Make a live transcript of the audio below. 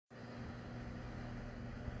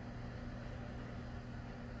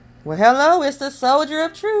Well, hello, it's the Soldier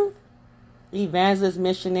of Truth, Evangelist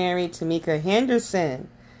Missionary Tamika Henderson.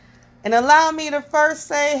 And allow me to first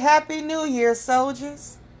say Happy New Year,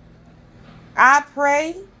 soldiers. I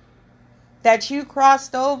pray that you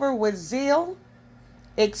crossed over with zeal,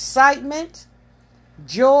 excitement,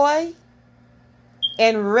 joy,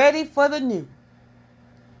 and ready for the new.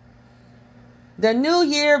 The new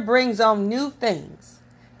year brings on new things.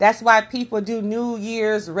 That's why people do New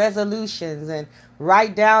Year's resolutions and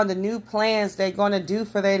write down the new plans they're going to do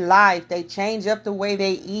for their life. They change up the way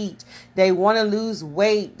they eat. They want to lose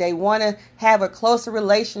weight. They want to have a closer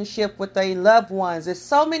relationship with their loved ones. There's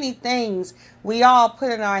so many things we all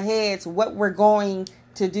put in our heads what we're going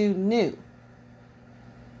to do new.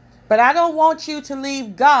 But I don't want you to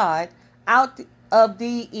leave God out of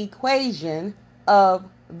the equation of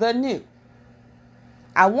the new.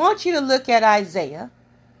 I want you to look at Isaiah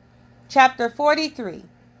chapter 43,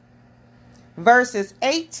 verses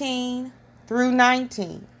 18 through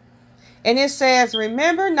 19. And it says,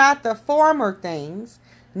 "Remember not the former things,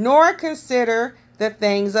 nor consider the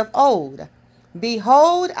things of old.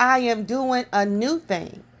 Behold, I am doing a new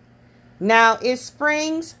thing. Now it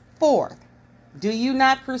springs forth. Do you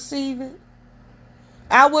not perceive it?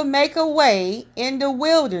 I will make a way in the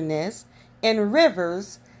wilderness and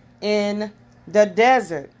rivers in the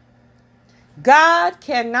desert." God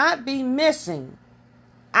cannot be missing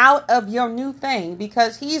out of your new thing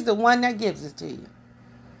because he's the one that gives it to you.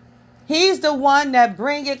 He's the one that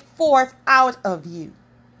brings it forth out of you.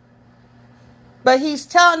 But he's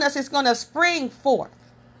telling us it's going to spring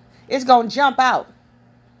forth. It's going to jump out.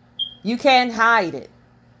 You can't hide it.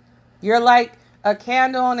 You're like a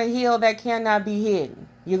candle on a hill that cannot be hidden.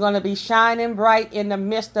 You're going to be shining bright in the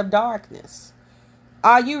midst of darkness.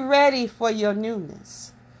 Are you ready for your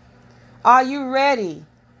newness? Are you ready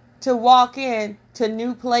to walk into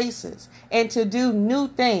new places and to do new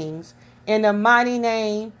things in the mighty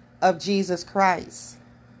name of Jesus Christ?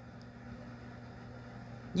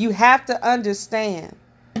 You have to understand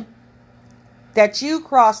that you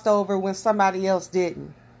crossed over when somebody else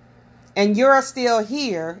didn't. And you're still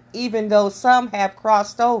here, even though some have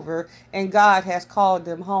crossed over and God has called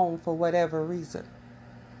them home for whatever reason.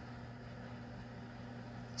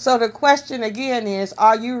 So the question again is,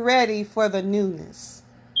 are you ready for the newness?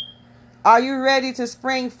 Are you ready to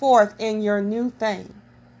spring forth in your new thing?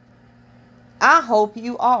 I hope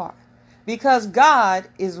you are, because God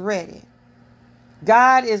is ready.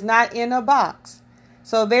 God is not in a box.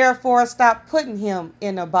 So therefore, stop putting him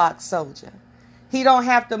in a box, soldier. He don't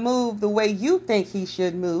have to move the way you think he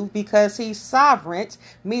should move because he's sovereign,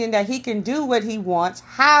 meaning that he can do what he wants,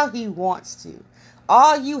 how he wants to.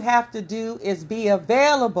 All you have to do is be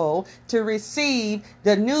available to receive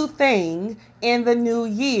the new thing in the new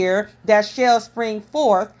year that shall spring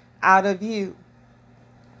forth out of you.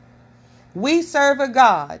 We serve a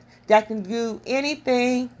God that can do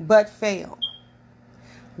anything but fail.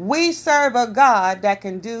 We serve a God that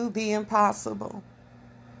can do the impossible.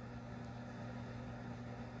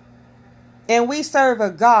 And we serve a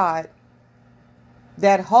God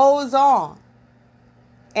that holds on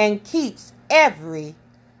and keeps every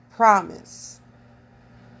promise.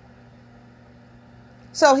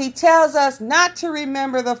 So he tells us not to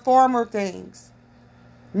remember the former things,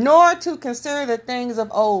 nor to consider the things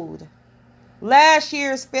of old. Last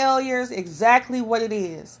year's failures, exactly what it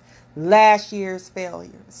is. Last year's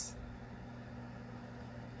failures.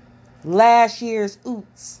 Last year's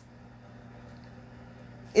oops.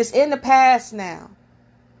 It's in the past now.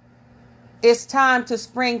 It's time to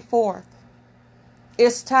spring forth.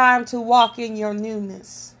 It's time to walk in your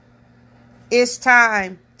newness. It's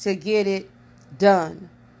time to get it done.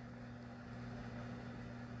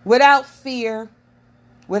 Without fear,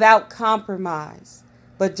 without compromise,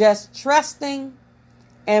 but just trusting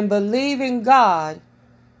and believing God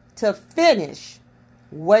to finish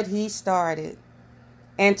what he started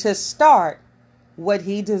and to start what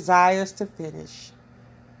he desires to finish.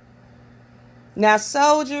 Now,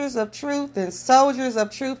 soldiers of truth and soldiers of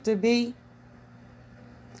truth to be,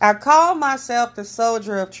 I call myself the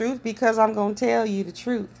soldier of truth because I'm going to tell you the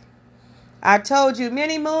truth. I told you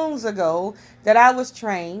many moons ago that I was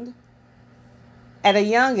trained at a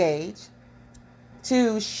young age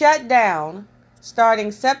to shut down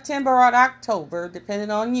starting September or October, depending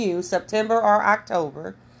on you, September or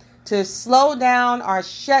October, to slow down or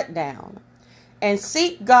shut down and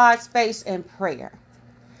seek God's face in prayer.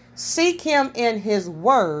 Seek him in his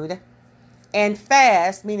word and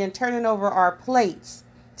fast, meaning turning over our plates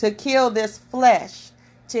to kill this flesh,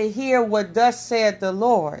 to hear what thus said the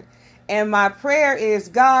Lord. And my prayer is,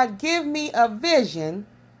 God, give me a vision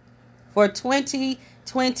for 20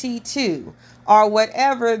 2022 or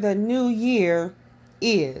whatever the new year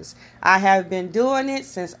is. I have been doing it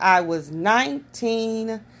since I was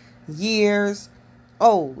 19 years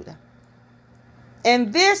old.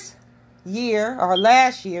 And this year, or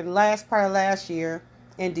last year, the last part of last year,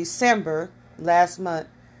 in December, last month,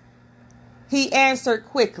 he answered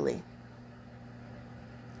quickly.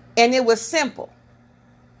 And it was simple.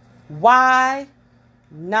 Why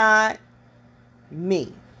not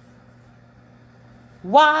me?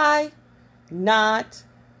 Why not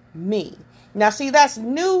me? Now, see, that's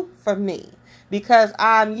new for me because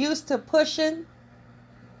I'm used to pushing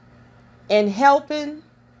and helping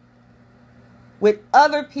with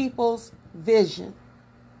other people's vision.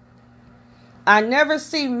 I never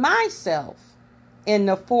see myself in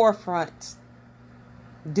the forefront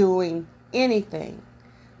doing anything,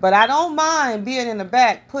 but I don't mind being in the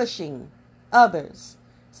back pushing others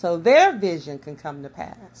so their vision can come to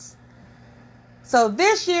pass. So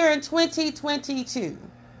this year in 2022,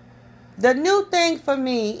 the new thing for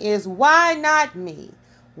me is why not me?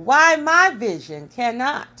 Why my vision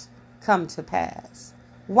cannot come to pass?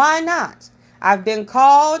 Why not? I've been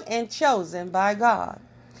called and chosen by God.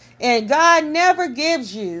 And God never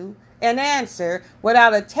gives you an answer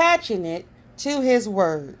without attaching it to his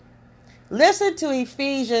word. Listen to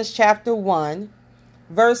Ephesians chapter 1,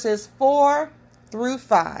 verses 4 through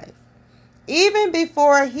 5. Even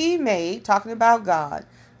before he made, talking about God,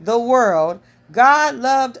 the world, God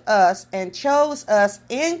loved us and chose us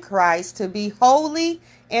in Christ to be holy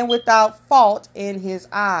and without fault in his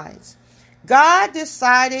eyes. God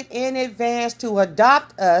decided in advance to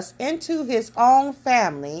adopt us into his own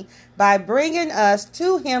family by bringing us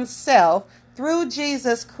to himself through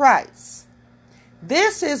Jesus Christ.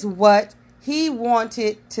 This is what he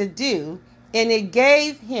wanted to do, and it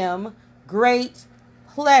gave him great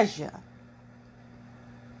pleasure.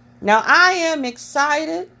 Now, I am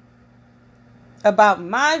excited about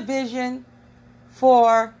my vision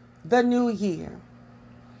for the new year.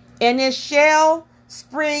 And it shall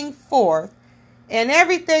spring forth, and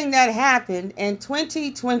everything that happened in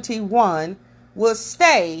 2021 will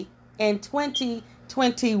stay in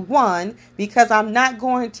 2021 because I'm not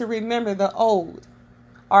going to remember the old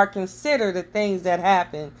or consider the things that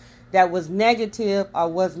happened that was negative or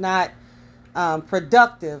was not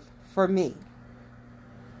productive for me.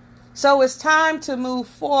 So it's time to move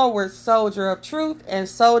forward, soldier of truth and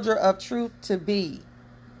soldier of truth to be.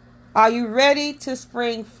 Are you ready to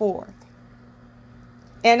spring forth?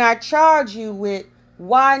 And I charge you with,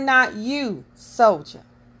 why not you, soldier?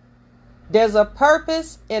 There's a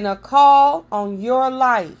purpose and a call on your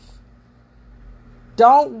life.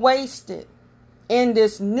 Don't waste it in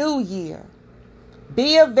this new year.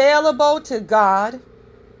 Be available to God.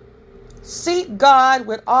 Seek God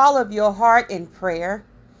with all of your heart in prayer.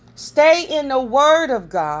 Stay in the word of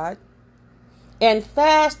God and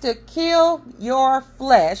fast to kill your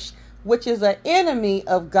flesh, which is an enemy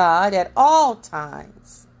of God at all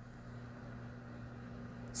times,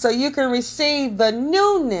 so you can receive the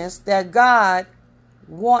newness that God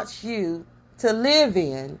wants you to live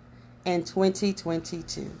in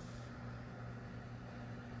 2022.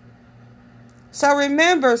 So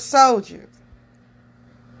remember, soldiers,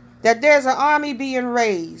 that there's an army being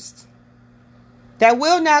raised that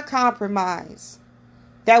will not compromise,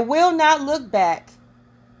 that will not look back,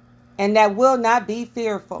 and that will not be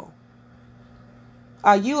fearful.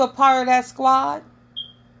 Are you a part of that squad?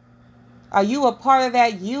 Are you a part of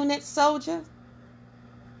that unit, soldier?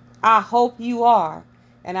 I hope you are,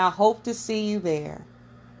 and I hope to see you there.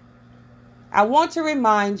 I want to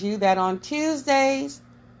remind you that on Tuesdays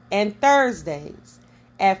and Thursdays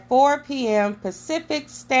at 4 p.m. Pacific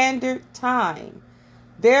Standard Time,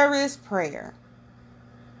 there is prayer.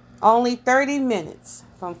 Only 30 minutes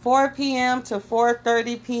from 4 p.m. to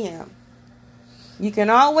 4:30 p.m. You can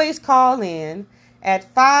always call in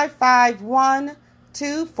at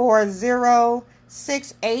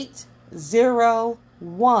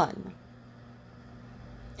 551-240-6801.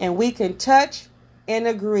 And we can touch and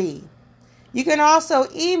agree. You can also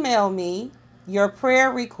email me your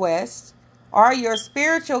prayer requests or your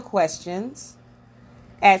spiritual questions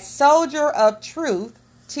at soldieroftruth,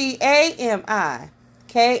 TAMIKA,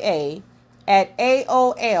 at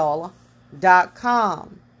AOL.com.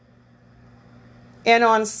 And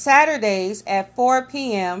on Saturdays at 4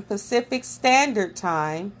 p.m. Pacific Standard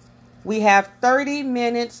Time, we have 30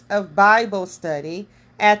 minutes of Bible study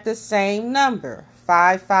at the same number,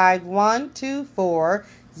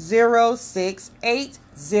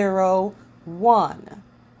 551-240-6801.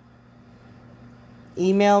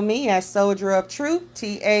 Email me at soldieroftruth,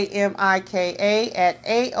 TAMIKA, at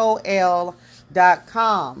AOL.com.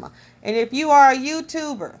 tamika.com. And if you are a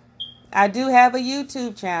YouTuber, I do have a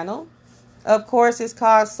YouTube channel. Of course, it's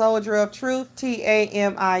called Soldier of Truth,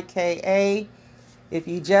 Tamika. If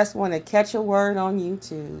you just want to catch a word on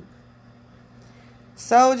YouTube.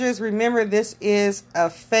 Soldiers, remember this is a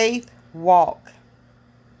faith walk.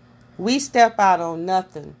 We step out on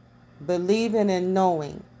nothing, believing and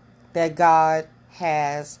knowing that God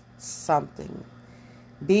has something.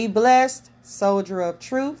 Be blessed, soldier of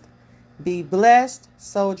truth. Be blessed,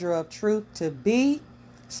 soldier of truth to be.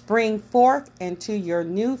 Spring forth into your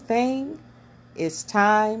new thing. It's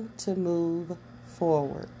time to move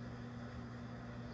forward.